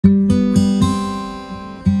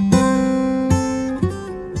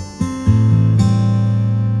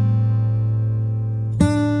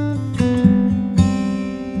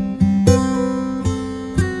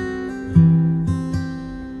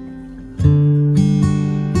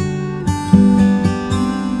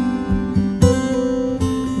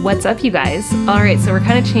What's up, you guys? All right, so we're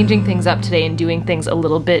kind of changing things up today and doing things a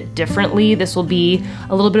little bit differently. This will be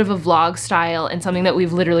a little bit of a vlog style and something that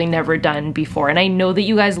we've literally never done before. And I know that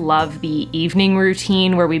you guys love the evening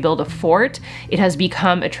routine where we build a fort. It has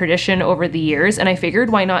become a tradition over the years, and I figured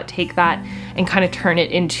why not take that and kind of turn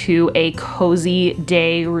it into a cozy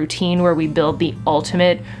day routine where we build the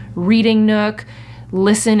ultimate reading nook,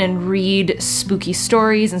 listen and read spooky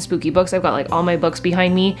stories and spooky books. I've got like all my books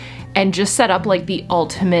behind me, and just set up like the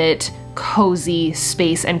ultimate cozy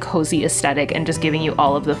space and cozy aesthetic and just giving you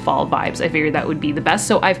all of the fall vibes. I figured that would be the best.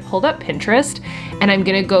 So I've pulled up Pinterest and I'm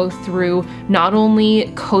gonna go through not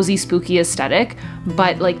only cozy spooky aesthetic,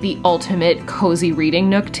 but like the ultimate cozy reading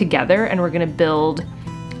nook together, and we're gonna build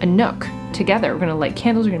a nook together. We're gonna light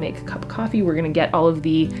candles, we're gonna make a cup of coffee, we're gonna get all of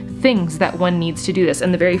the things that one needs to do this.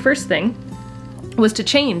 And the very first thing was to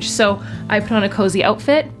change. So I put on a cozy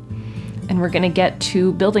outfit and we're gonna get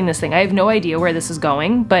to building this thing. I have no idea where this is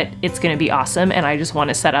going, but it's gonna be awesome, and I just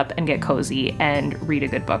wanna set up and get cozy and read a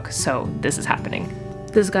good book. So this is happening.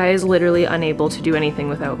 This guy is literally unable to do anything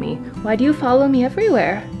without me. Why do you follow me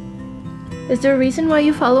everywhere? Is there a reason why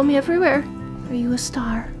you follow me everywhere? Are you a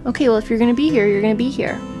star? Okay, well, if you're gonna be here, you're gonna be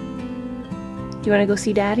here. Do you wanna go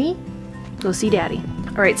see Daddy? Go see Daddy.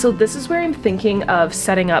 All right, so this is where I'm thinking of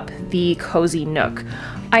setting up the cozy nook.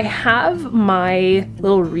 I have my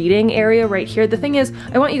little reading area right here. The thing is,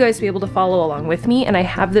 I want you guys to be able to follow along with me, and I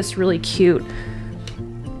have this really cute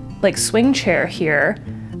like swing chair here,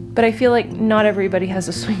 but I feel like not everybody has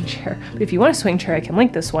a swing chair. But if you want a swing chair, I can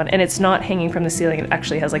link this one, and it's not hanging from the ceiling. It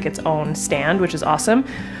actually has like its own stand, which is awesome.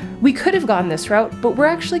 We could have gone this route, but we're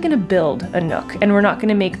actually gonna build a nook, and we're not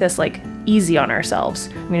gonna make this like easy on ourselves.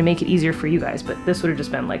 I'm gonna make it easier for you guys, but this would have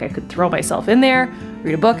just been like I could throw myself in there,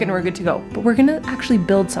 read a book, and we're good to go. But we're gonna actually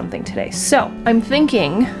build something today. So I'm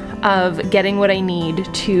thinking of getting what I need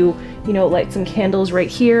to, you know, light some candles right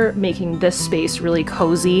here, making this space really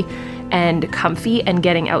cozy and comfy, and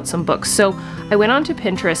getting out some books. So I went onto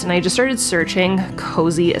Pinterest and I just started searching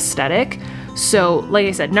cozy aesthetic. So like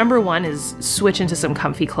I said, number one is switch into some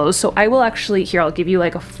comfy clothes. So I will actually, here, I'll give you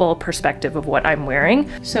like a full perspective of what I'm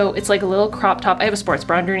wearing. So it's like a little crop top. I have a sports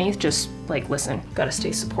bra underneath, just like, listen, gotta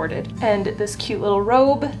stay supported. And this cute little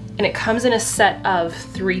robe, and it comes in a set of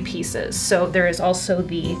 3 pieces. So there is also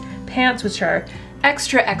the pants, which are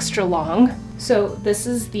extra long. So this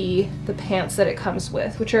is the pants that it comes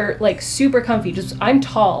with, which are like super comfy. Just, I'm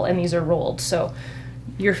tall and these are rolled, so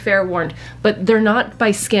you're fair warned. But they're not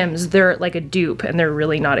by Skims, they're like a dupe, and they're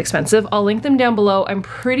really not expensive. I'll link them down below. I'm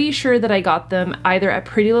pretty sure that I got them either at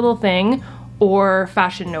Pretty Little Thing or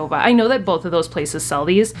Fashion Nova. I know that both of those places sell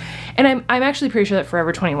these, and I'm actually pretty sure that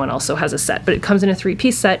Forever 21 also has a set, but it comes in a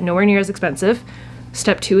 3-piece set, nowhere near as expensive.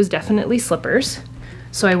 Step 2 is definitely slippers.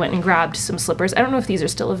 So I went and grabbed some slippers. I don't know if these are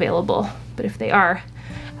still available, but if they are,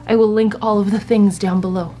 I will link all of the things down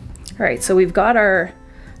below. All right, so we've got our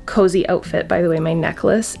cozy outfit. By the way, my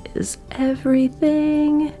necklace is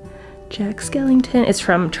everything. Jack Skellington. It's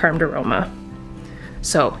from Charmed Aroma.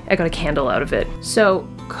 So I got a candle out of it. So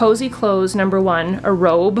cozy clothes, number 1, a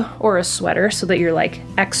robe or a sweater so that you're like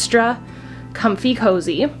extra comfy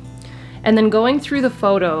cozy. And then going through the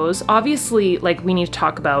photos, obviously, like, we need to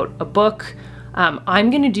talk about a book. I'm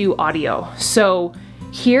gonna do audio. So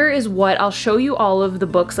here is what, I'll show you all of the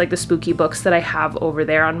books, like the spooky books that I have over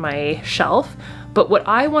there on my shelf. But what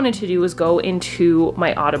I wanted to do was go into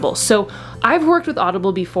my Audible. So I've worked with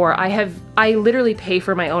Audible before. I literally pay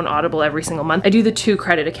for my own Audible every single month. I do the 2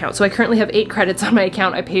 credit account. So I currently have 8 credits on my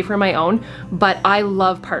account. I pay for my own, but I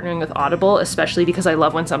love partnering with Audible, especially because I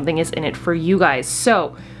love when something is in it for you guys.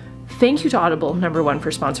 So thank you to Audible, number 1,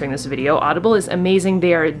 for sponsoring this video. Audible is amazing.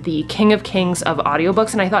 They are the king of kings of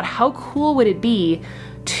audiobooks, and I thought, how cool would it be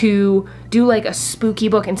to do like a spooky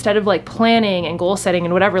book instead of like planning and goal setting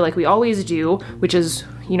and whatever like we always do, which is,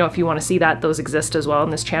 you know, if you want to see that, those exist as well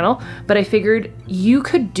on this channel. But I figured you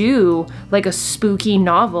could do like a spooky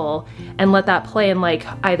novel and let that play and like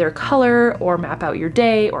either color or map out your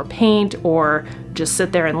day or paint or just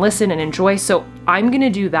sit there and listen and enjoy. So I'm gonna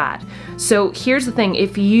do that. So here's the thing,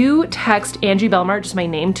 if you text Angie Belmar, just my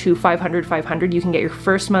name, to 500-500, you can get your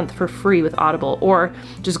first month for free with Audible, or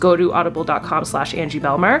just go to audible.com/Angie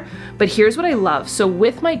Belmar. But here's what I love. So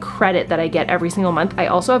with my credit that I get every single month, I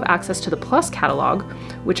also have access to the Plus catalog,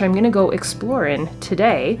 which I'm gonna go explore in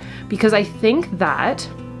today, because I think that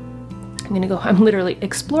I'm literally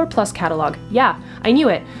explore Plus catalog. Yeah, I knew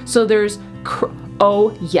it. So there's,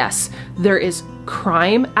 oh yes, there is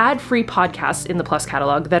crime ad-free podcasts in the Plus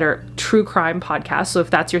catalog that are true crime podcasts. So if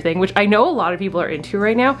that's your thing, which I know a lot of people are into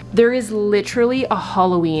right now, there is literally a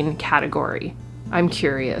Halloween category. I'm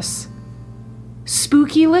curious.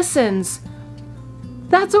 Spooky listens.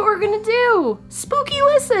 That's what we're gonna do! Spooky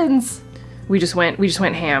listens! We just went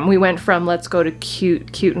ham. We went from let's go to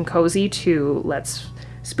cute and cozy to let's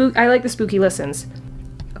spook. I like the spooky listens.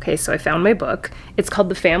 Okay, so I found my book. It's called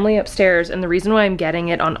The Family Upstairs, and the reason why I'm getting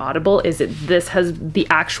it on Audible is that the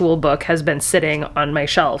actual book has been sitting on my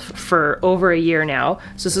shelf for over a year now.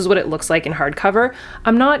 So this is what it looks like in hardcover.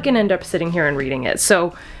 I'm not gonna end up sitting here and reading it.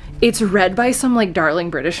 So it's read by some like darling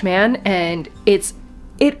British man, and it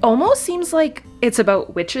almost seems like it's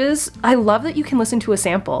about witches. I love that you can listen to a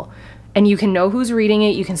sample and you can know who's reading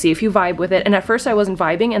it, you can see if you vibe with it. And at first I wasn't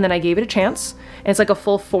vibing, and then I gave it a chance. And it's like a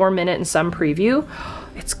full 4-minute and some preview.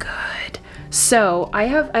 It's good. So I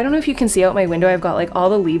don't know if you can see out my window, I've got like all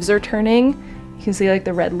the leaves are turning. You can see like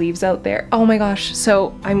the red leaves out there. Oh my gosh.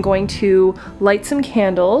 So I'm going to light some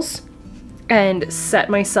candles and set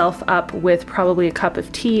myself up with probably a cup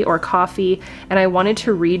of tea or coffee. And I wanted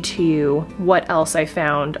to read to you what else I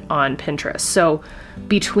found on Pinterest. So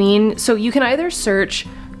you can either search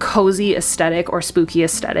cozy aesthetic or spooky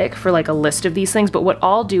aesthetic for like a list of these things, but what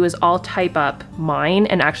I'll do is I'll type up mine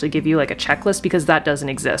and actually give you like a checklist, because that doesn't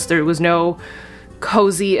exist. There was no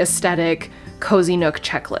cozy aesthetic, cozy Nook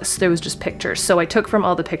checklist. There was just pictures. So I took from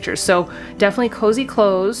all the pictures. So definitely cozy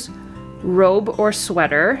clothes, robe or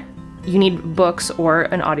sweater. You need books or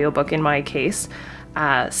an audiobook in my case.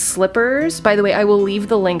 Slippers. By the way, I will leave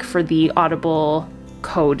the link for the Audible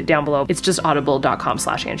code down below. It's just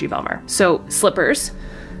audible.com/Angie Velmar. So slippers.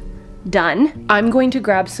 Done. I'm going to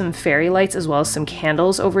grab some fairy lights as well as some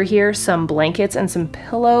candles over here, some blankets and some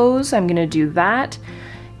pillows. I'm gonna do that.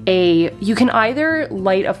 You can either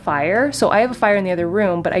light a fire. So I have a fire in the other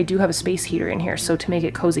room, but I do have a space heater in here. So to make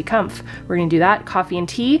it cozy comf, we're gonna do that, coffee and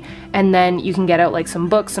tea. And then you can get out like some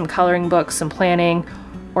books, some coloring books, some planning,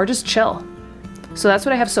 or just chill. So that's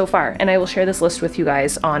what I have so far. And I will share this list with you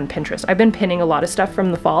guys on Pinterest. I've been pinning a lot of stuff from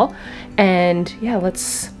the fall, and yeah,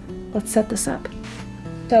 let's set this up.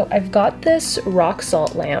 So I've got this rock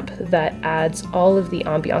salt lamp that adds all of the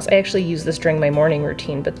ambiance. I actually use this during my morning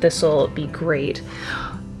routine, but this will be great.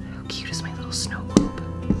 How cute is my little snow globe?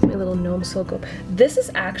 My little gnome snow globe. This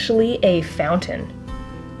is actually a fountain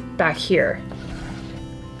back here.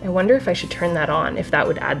 I wonder if I should turn that on, if that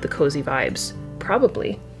would add the cozy vibes.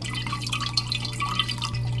 Probably.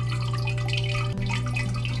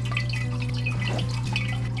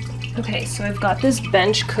 Okay, so I've got this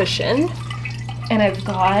bench cushion. And I've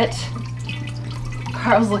got,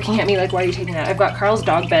 Carl's looking at me like, why are you taking that? I've got Carl's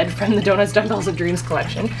dog bed from the Donuts, Dumbbells, and Dreams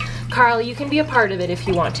collection. Carl, you can be a part of it if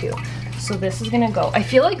you want to. So this is gonna go. I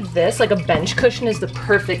feel like this, like a bench cushion, is the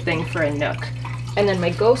perfect thing for a Nook. And then my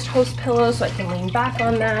ghost host pillow, so I can lean back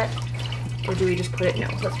on that. Or do we just put it, no,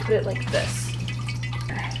 let's put it like this.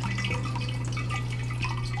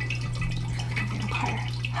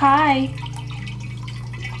 Hi.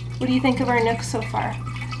 What do you think of our Nook so far?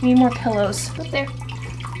 Need more pillows. Up there.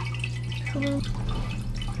 Hello.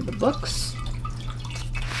 For the books.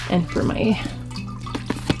 And for my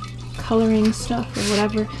coloring stuff or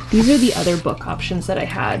whatever. These are the other book options that I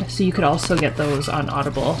had. So you could also get those on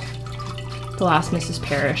Audible. The Last Mrs.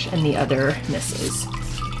 Parrish and The Other Mrs.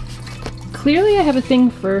 Clearly I have a thing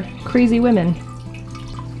for crazy women.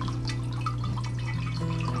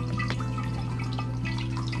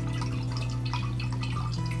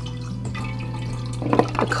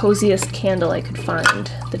 The coziest candle I could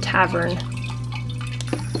find, the Tavern.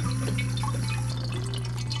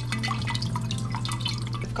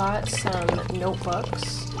 I've got some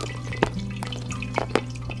notebooks.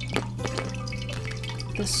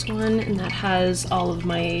 This one, and that has all of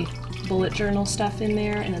my bullet journal stuff in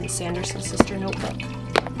there, and then the Sanderson Sister notebook.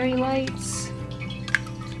 Fairy lights,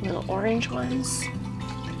 little orange ones.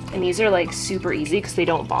 And these are like super easy because they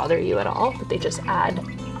don't bother you at all, but they just add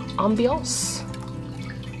ambiance.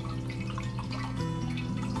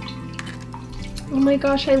 Oh my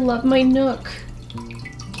gosh, I love my Nook.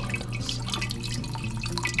 Candles.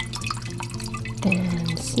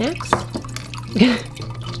 And snacks.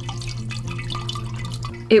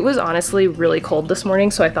 It was honestly really cold this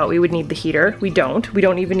morning, so I thought we would need the heater. We don't. We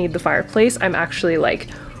don't even need the fireplace. I'm actually like,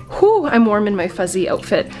 whew, I'm warm in my fuzzy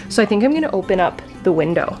outfit. So I think I'm gonna open up the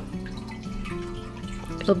window.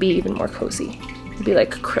 It'll be even more cozy. It'll be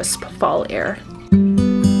like crisp fall air.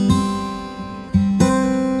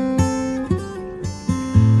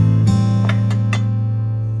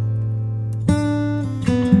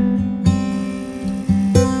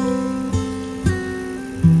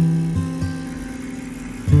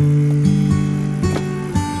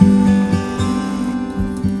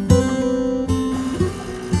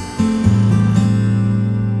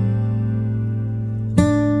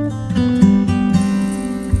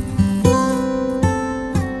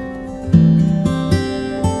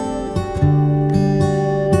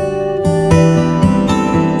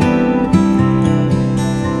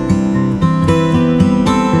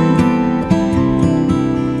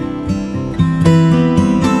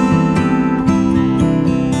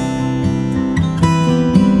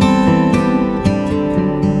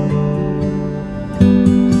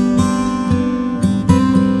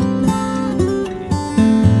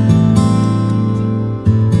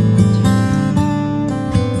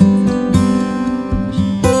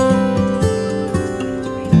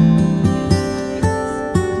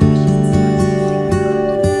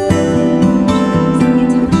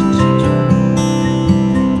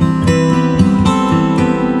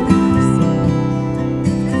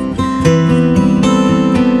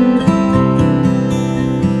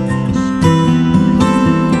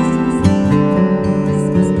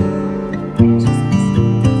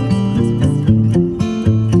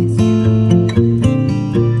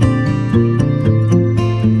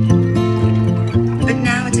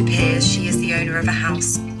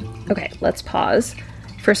 let's pause.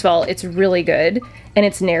 First of all, it's really good, and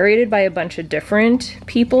it's narrated by a bunch of different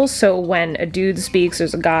people, so when a dude speaks,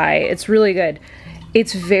 there's a guy. It's really good.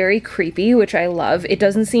 It's very creepy, which I love. It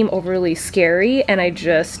doesn't seem overly scary, and I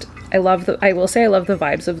will say I love the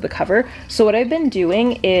vibes of the cover. So what I've been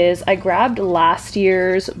doing is I grabbed last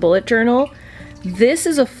year's bullet journal. This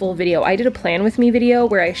is a full video. I did a plan with me video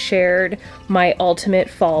where I shared my ultimate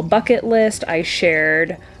fall bucket list. I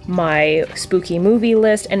shared my spooky movie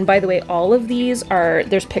list. And by the way, all of these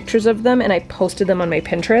there's pictures of them and I posted them on my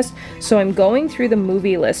Pinterest. So I'm going through the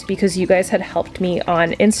movie list because you guys had helped me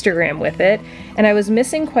on Instagram with it. And I was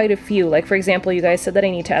missing quite a few. Like for example, you guys said that I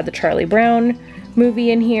need to add the Charlie Brown movie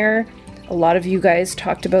in here. A lot of you guys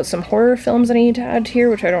talked about some horror films that I need to add here,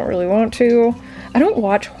 which I don't really want to. I don't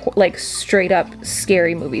watch like straight up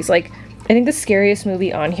scary movies. Like I think the scariest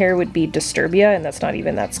movie on here would be Disturbia, and that's not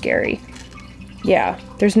even that scary. Yeah,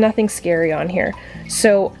 there's nothing scary on here.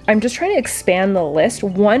 So I'm just trying to expand the list.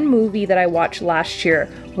 One movie that I watched last year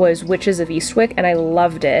was Witches of Eastwick, and I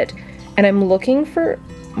loved it. And I'm looking for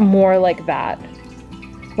more like that.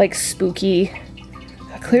 Like spooky.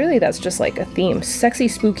 Clearly that's just like a theme. Sexy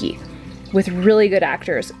spooky. With really good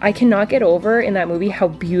actors. I cannot get over in that movie how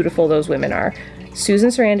beautiful those women are. Susan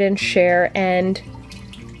Sarandon, Cher, and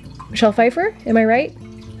Michelle Pfeiffer, am I right?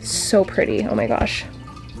 So pretty, oh my gosh.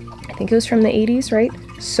 I think it was from the 80s, right?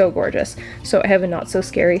 So gorgeous. So I have a not so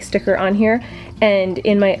scary sticker on here. And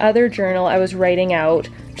in my other journal, I was writing out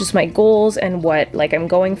just my goals and what like I'm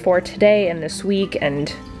going for today and this week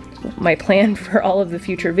and my plan for all of the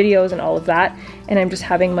future videos and all of that. And I'm just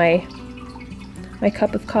having my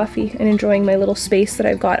cup of coffee and enjoying my little space that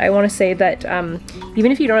I've got. I want to say that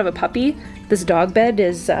even if you don't have a puppy, this dog bed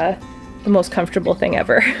is the most comfortable thing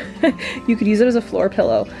ever. You could use it as a floor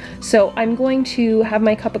pillow. So I'm going to have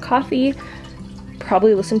my cup of coffee,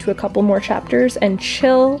 probably listen to a couple more chapters and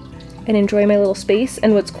chill and enjoy my little space.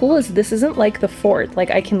 And what's cool is this isn't like the fort.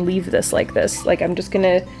 Like I can leave this like this. Like I'm just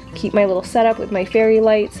gonna keep my little setup with my fairy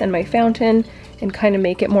lights and my fountain and kind of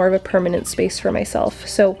make it more of a permanent space for myself.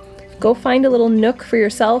 So go find a little nook for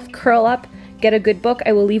yourself, curl up, get a good book.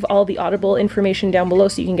 I will leave all the Audible information down below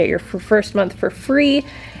so you can get your first month for free.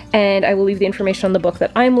 And I will leave the information on the book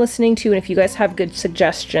that I'm listening to. And if you guys have good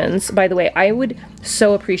suggestions, by the way, I would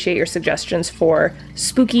so appreciate your suggestions for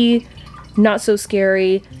spooky, not so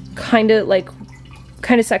scary, kind of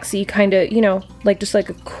sexy, kind of, you know, like just like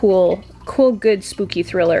a cool, good spooky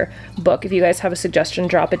thriller book. If you guys have a suggestion,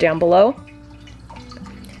 drop it down below.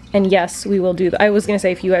 And yes, we will do I was gonna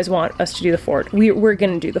say if you guys want us to do the fort, we're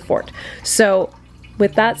gonna do the fort. So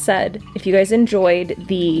with that said, if you guys enjoyed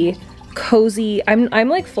the cozy, I'm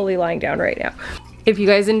like fully lying down right now. If you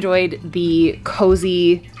guys enjoyed the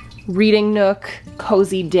cozy reading nook,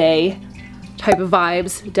 cozy day type of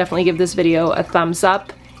vibes, definitely give this video a thumbs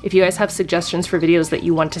up. If you guys have suggestions for videos that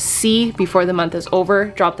you want to see before the month is over,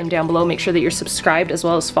 drop them down below. Make sure that you're subscribed as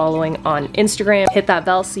well as following on Instagram. Hit that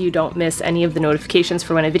bell so you don't miss any of the notifications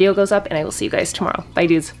for when a video goes up, and I will see you guys tomorrow. Bye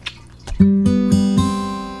dudes.